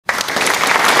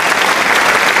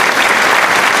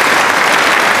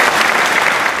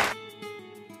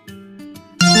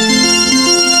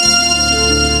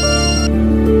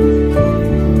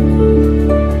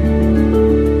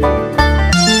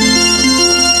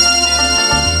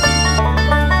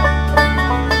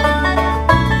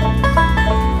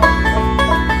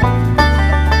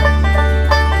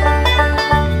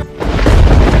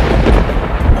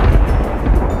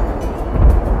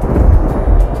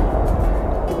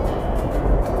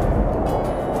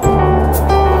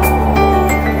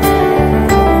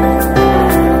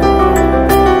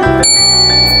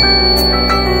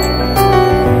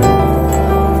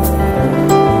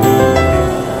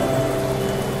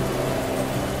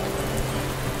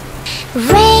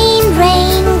Rain,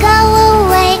 rain, go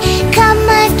away, come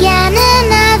again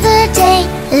another day.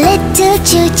 Little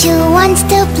choo-choo wants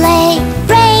to play.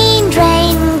 Rain,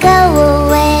 rain, go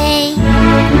away.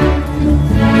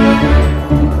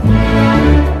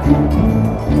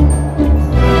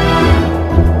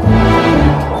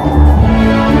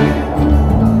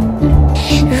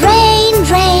 Rain,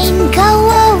 rain, go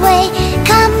away,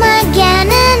 come again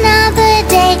another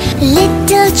day.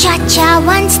 Little cha-cha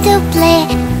wants to play.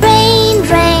 Rain,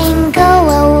 rain, go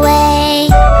away.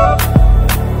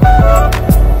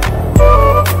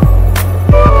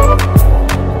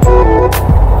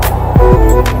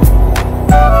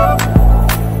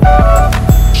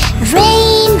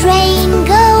 Rain, rain,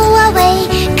 go away,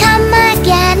 come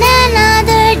again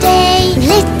another day.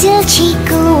 Little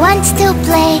Chiku wants to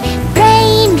play.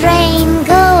 Rain, rain,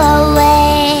 go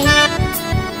away.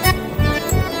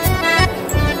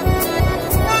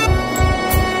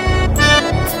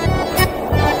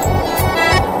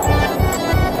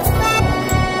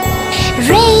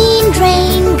 Rain,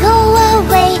 rain, go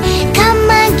away, come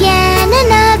again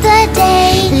another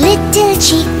day. Little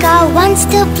Chica wants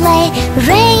to play.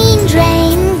 Rain,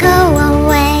 rain, go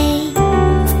away.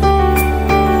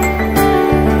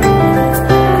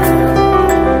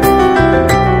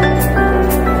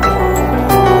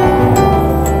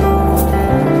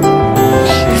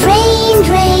 Rain,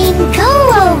 rain, go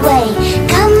away,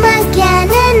 come again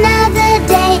another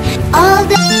day. All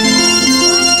the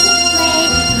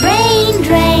rain,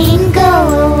 rain, go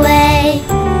away.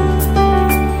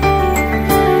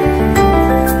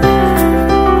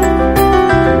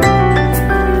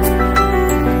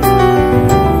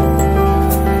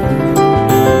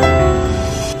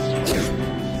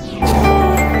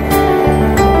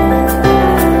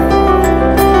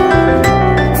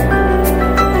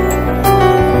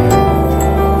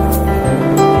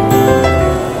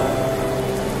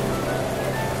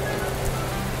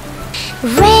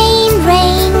 Rain,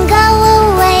 rain, go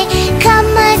away,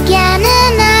 come again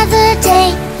another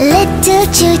day. Little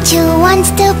choo-choo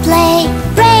wants to play.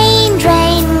 Rain,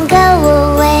 rain, go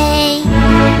away.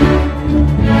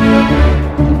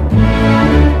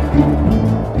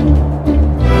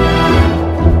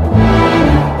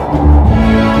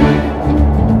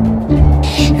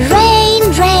 Rain,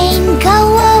 rain, go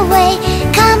away,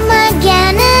 come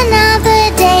again another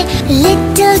day.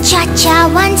 Little cha-cha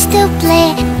wants to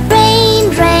play. Rain,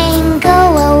 rain, go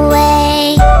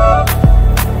away.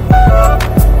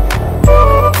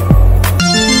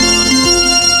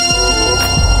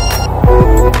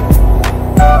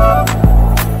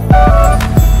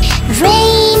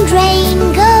 Rain, rain,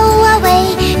 go away,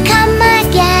 come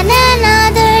again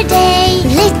another day.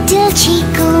 Little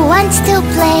Chiku wants to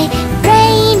play.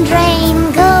 Rain,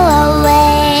 rain, go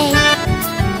away.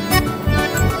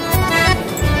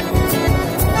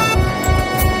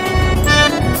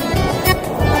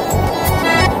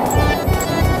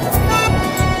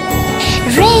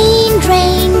 Rain,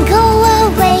 rain, go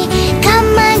away,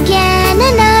 come again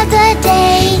another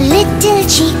day. Little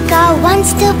Chica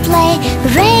wants to play.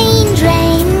 Rain,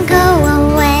 rain, go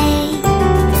away.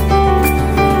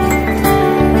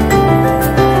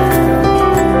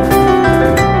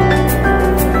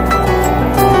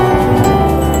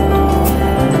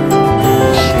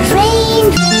 Rain,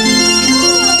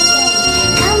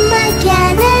 come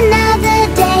again another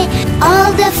day.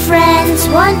 All the friends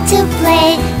want to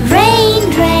play. Rain,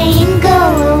 rain, go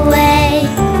away.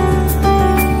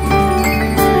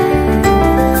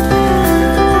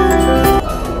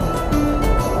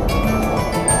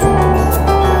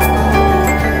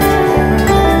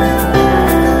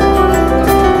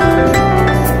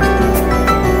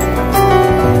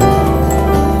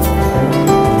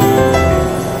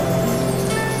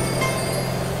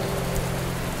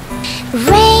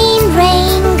 Rain,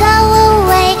 rain, go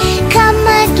away, come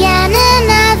again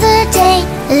another day.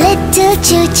 Little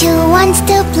choo-choo wants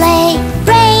to play.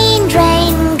 Rain,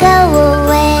 rain, go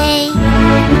away.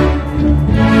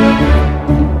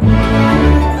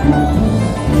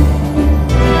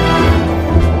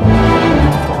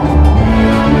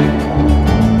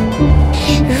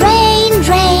 Rain,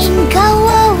 rain, go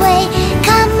away,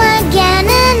 come again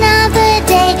another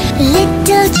day.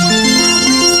 Little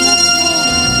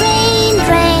rain,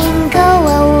 rain, go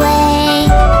away.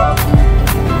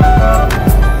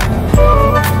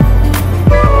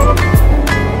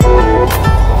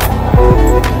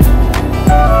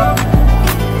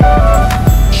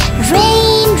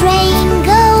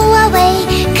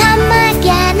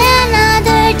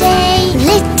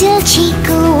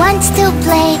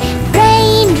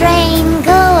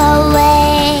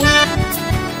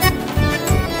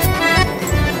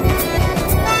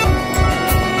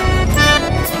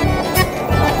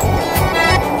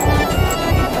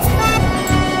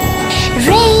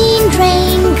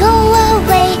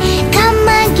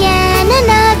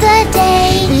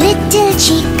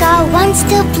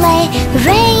 wants to play.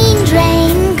 Rain,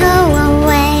 rain, go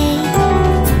away.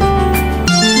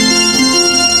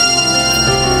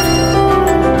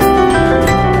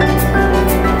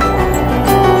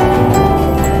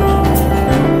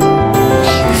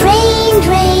 Rain,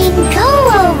 rain, go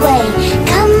away.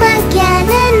 Come again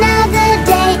another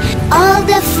day. All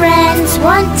the friends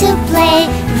want to play.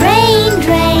 Rain,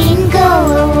 rain, go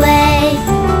away.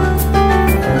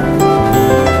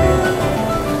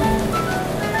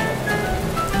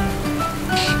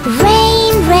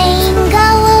 Rain, rain, go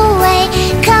away.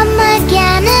 Come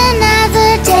again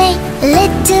another day.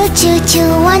 Little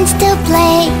choo-choo wants to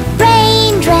play.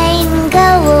 Rain, rain, go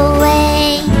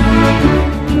away.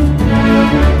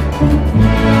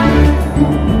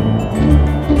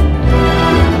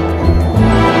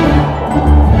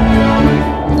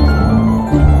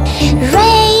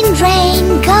 Rain,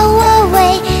 rain, go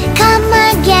away. Come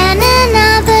again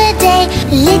another day.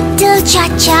 Little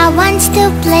cha-cha wants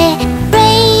to play.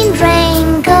 Rain,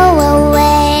 rain, go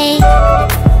away.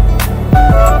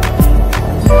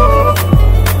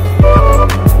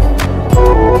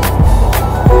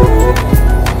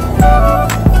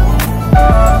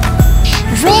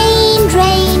 Rain,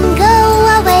 rain, go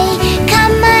away.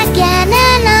 Come again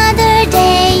another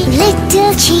day.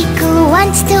 Little Chiku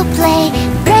wants to play.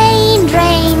 Rain,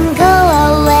 rain, go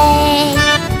away.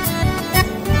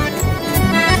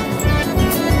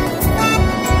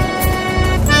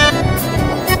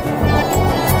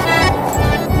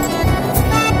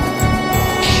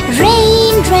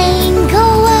 Rain, rain, go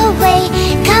away.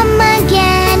 Come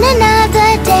again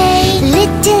another day.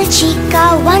 Little Chica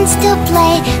wants to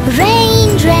play. Rain,